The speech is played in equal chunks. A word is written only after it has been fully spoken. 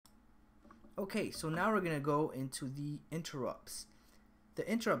Okay, so now we're gonna go into the interrupts. The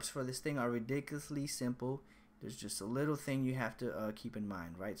interrupts for this thing are ridiculously simple. There's just a little thing you have to keep in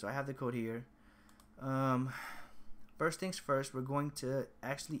mind, right? So I have the code here. First things first, we're going to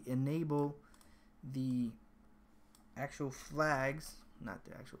actually enable the actual flags, not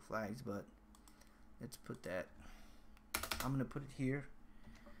the actual flags, but let's put that, I'm gonna put it here.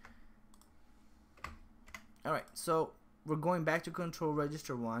 Alright, so we're going back to control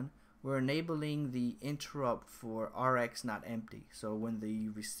register 1. We're enabling the interrupt for RX not empty. So when the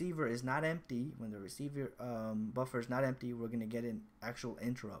receiver is not empty, when the receiver buffer is not empty, we're gonna get an actual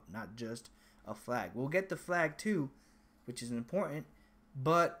interrupt, not just a flag. We'll get the flag too, which is important,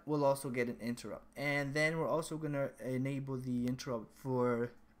 but we'll also get an interrupt. And then we're also gonna enable the interrupt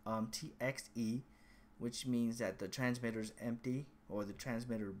for TXE, which means that the transmitter is empty, or the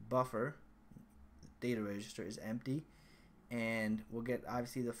transmitter buffer data register is empty, and we'll get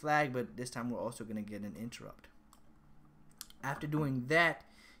obviously the flag, but this time we're also going to get an interrupt. After doing that,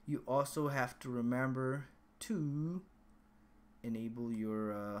 you also have to remember to enable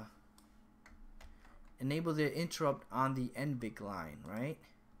your enable the interrupt on the NVIC line, right?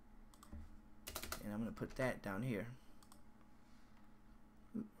 And I'm going to put that down here.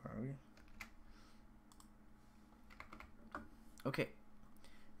 Where are we? Okay.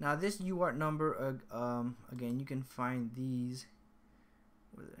 Now this UART number, again, you can find these.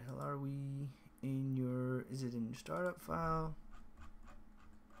 Where the hell are we? In your, is it in your startup file?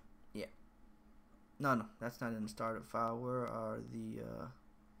 Yeah. No, that's not in the startup file. Where are the,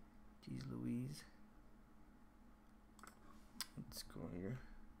 geez Louise. Let's go here.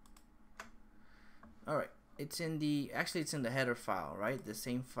 Alright, it's in the, actually it's in the header file, right? The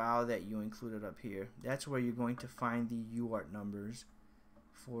same file that you included up here. That's where you're going to find the UART numbers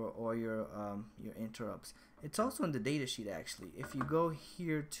for all your interrupts. It's also in the data sheet actually. If you go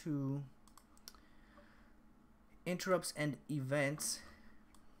here to interrupts and events,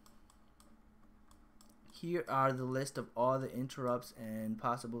 here are the list of all the interrupts and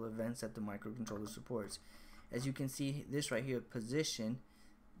possible events that the microcontroller supports. As you can see, this right here, position,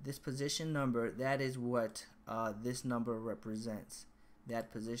 this position number, that is what this number represents,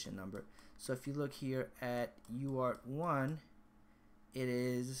 that position number. So if you look here at UART 1, it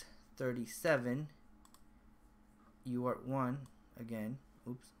is 37. UART 1 again,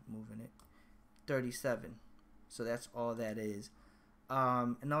 oops, moving it, 37. So that's all that is.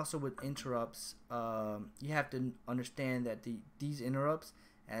 And also with interrupts, you have to understand that these interrupts,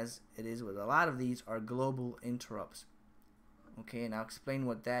 as it is with a lot of these, are global interrupts. Okay, and I'll explain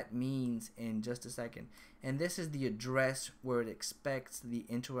what that means in just a second. And this is the address where it expects the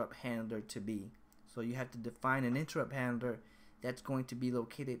interrupt handler to be. So you have to define an interrupt handler that's going to be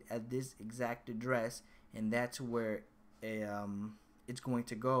located at this exact address, and that's where it's going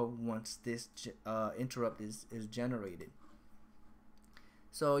to go once this interrupt is generated.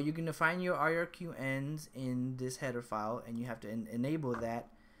 So you can define your IRQ ends in this header file, and you have to enable that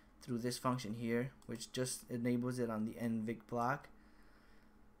through this function here, which just enables it on the NVIC block.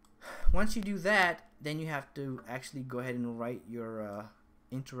 Once you do that, then you have to actually go ahead and write your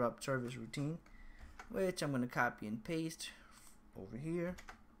interrupt service routine, which I'm going to copy and paste over here.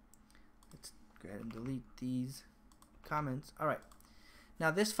 Let's go ahead and delete these comments. Alright, now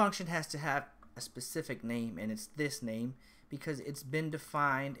this function has to have a specific name, and it's this name because it's been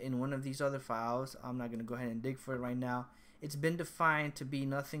defined in one of these other files. I'm not going to go ahead and dig for it right now. It's been defined to be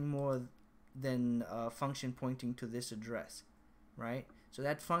nothing more than a function pointing to this address, right? So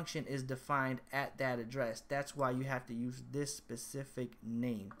that function is defined at that address. That's why you have to use this specific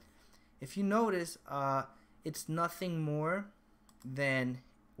name. If you notice, it's nothing more then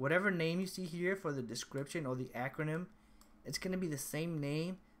whatever name you see here for the description or the acronym, it's going to be the same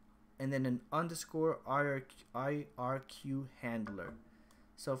name and then an underscore IRQ handler.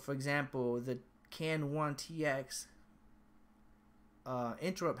 So for example, the CAN1TX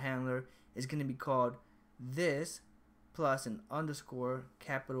interrupt handler is going to be called this plus an underscore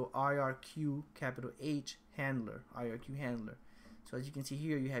capital IRQ capital H handler, IRQ handler. So as you can see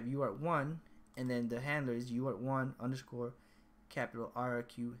here, you have UART1 and then the handler is UART1 underscore capital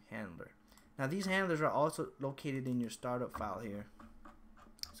IRQ handler. Now these handlers are also located in your startup file here.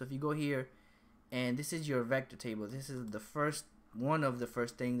 So if you go here, and this is your vector table. This is the first one of the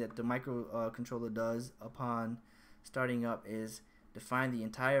first thing that the microcontroller does upon starting up is define the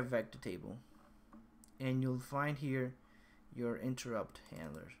entire vector table, and you'll find here your interrupt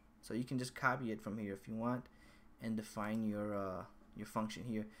handlers. So you can just copy it from here if you want and define your function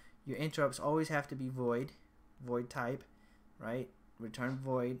here. Your interrupts always have to be void type, right? Return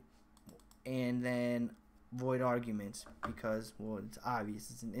void, and then void arguments because, well, it's obvious,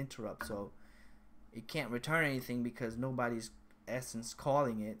 it's an interrupt, so it can't return anything because nobody's essence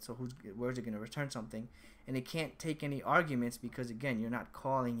calling it. So where's it going to return something? And it can't take any arguments because again, you're not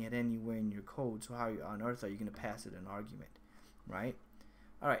calling it anywhere in your code. So how on earth are you going to pass it an argument, right?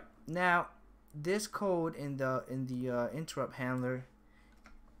 All right, now this code in the interrupt handler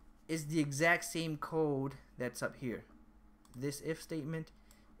is the exact same code that's up here. This if statement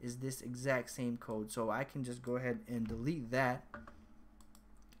is this exact same code, so I can just go ahead and delete that,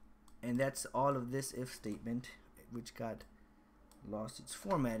 and that's all of this if statement, which got lost its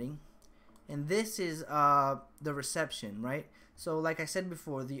formatting. And this is the reception, right? So like I said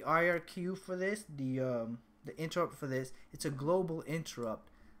before, the IRQ for this, the interrupt for this, it's a global interrupt.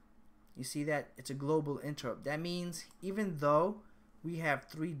 You see that? It's a global interrupt. That means even though we have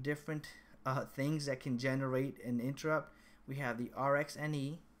three different things that can generate an interrupt, we have the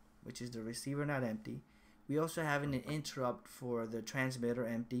RxNE, which is the receiver not empty. We also have an interrupt for the transmitter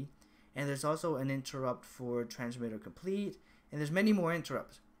empty, and there's also an interrupt for transmitter complete, and there's many more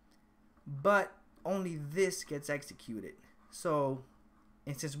interrupts. But only this gets executed. So,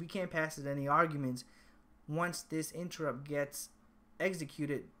 and since we can't pass it any arguments, once this interrupt gets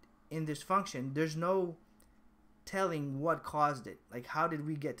executed in this function, there's no telling what caused it. Like, how did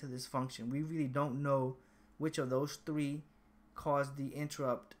we get to this function? We really don't know which of those three caused the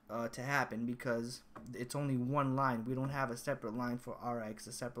interrupt to happen because it's only one line. We don't have a separate line for Rx,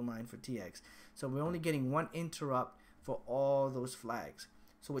 a separate line for Tx. So we're only getting one interrupt for all those flags.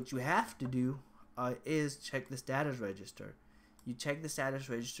 So what you have to do is check the status register. You check the status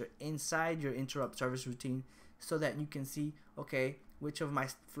register inside your interrupt service routine so that you can see, okay, which of my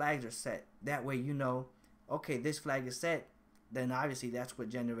flags are set. That way you know, okay, this flag is set, then obviously that's what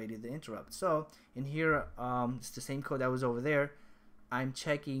generated the interrupt. So in here, it's the same code that was over there. I'm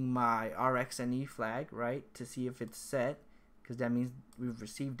checking my RxNE flag, right, to see if it's set, because that means we've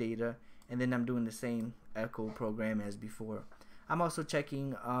received data, and then I'm doing the same echo program as before. I'm also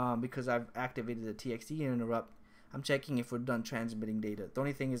checking, because I've activated the TXT interrupt, I'm checking if we're done transmitting data. The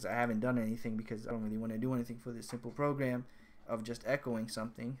only thing is I haven't done anything because I don't really want to do anything for this simple program of just echoing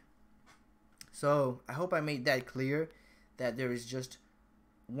something. So I hope I made that clear, that there is just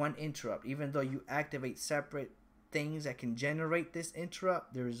one interrupt. Even though you activate separate things that can generate this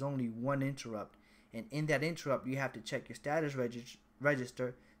interrupt, there is only one interrupt. And in that interrupt, you have to check your status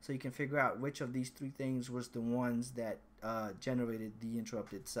register so you can figure out which of these three things was the ones that generated the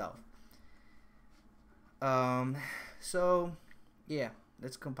interrupt itself. So yeah,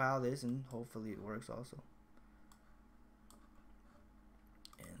 let's compile this and hopefully it works also.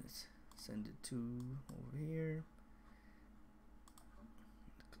 And let's send it to over here.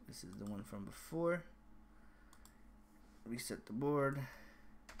 This is the one from before. Reset the board,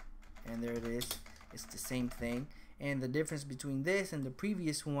 and there it is. It's the same thing, and the difference between this and the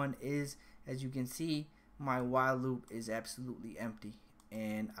previous one is, as you can see, my while loop is absolutely empty,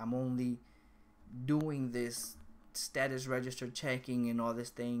 and I'm only doing this status register checking and all this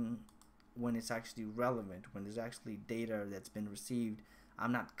thing when it's actually relevant, when there's actually data that's been received.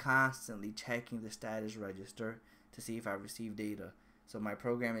 I'm not constantly checking the status register to see if I received data. So my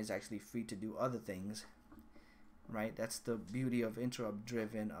program is actually free to do other things, right? That's the beauty of interrupt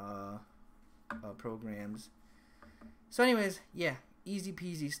driven programs. So anyways, yeah, easy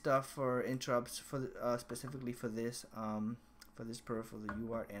peasy stuff for interrupts, for specifically for this for the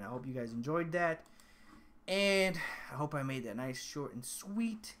UART, and I hope you guys enjoyed that, and I hope I made that nice, short and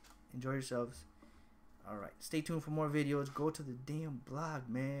sweet. Enjoy yourselves. Alright, stay tuned for more videos. Go to the damn blog,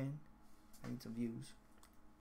 man. I need some views.